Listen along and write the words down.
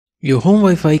Your home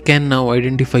Wi-Fi can now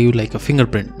identify you like a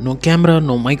fingerprint. No camera,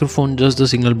 no microphone, just the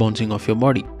signal bouncing off your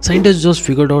body. Scientists just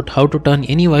figured out how to turn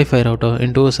any Wi-Fi router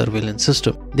into a surveillance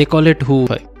system. They call it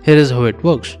WhoFi. Here is how it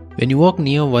works. When you walk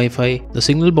near Wi-Fi, the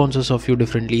signal bounces off you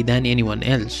differently than anyone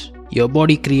else. Your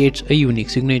body creates a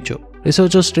unique signature.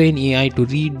 Researchers train AI to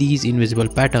read these invisible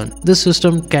patterns. This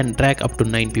system can track up to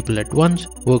 9 people at once,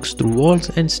 works through walls,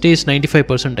 and stays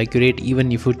 95% accurate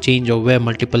even if you change or wear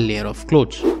multiple layers of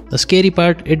clothes. The scary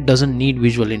part, it doesn't need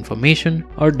visual information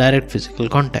or direct physical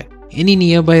contact. Any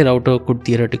nearby router could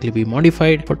theoretically be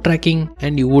modified for tracking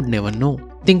and you would never know.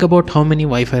 Think about how many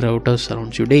Wi-Fi routers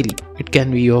surround you daily. It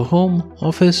can be your home,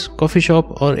 office, coffee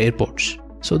shop, or airports.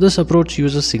 So this approach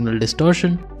uses signal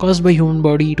distortion caused by human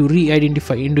body to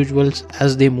re-identify individuals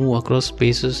as they move across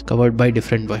spaces covered by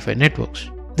different Wi-Fi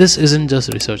networks. This isn't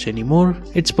just research anymore,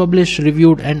 it's published,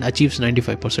 reviewed, and achieves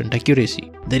 95%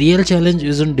 accuracy. The real challenge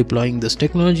isn't deploying this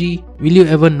technology. Will you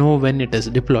ever know when it is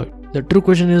deployed? The true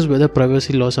question is whether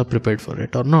privacy laws are prepared for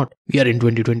it or not. We are in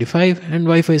 2025 and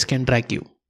Wi-Fi can track you.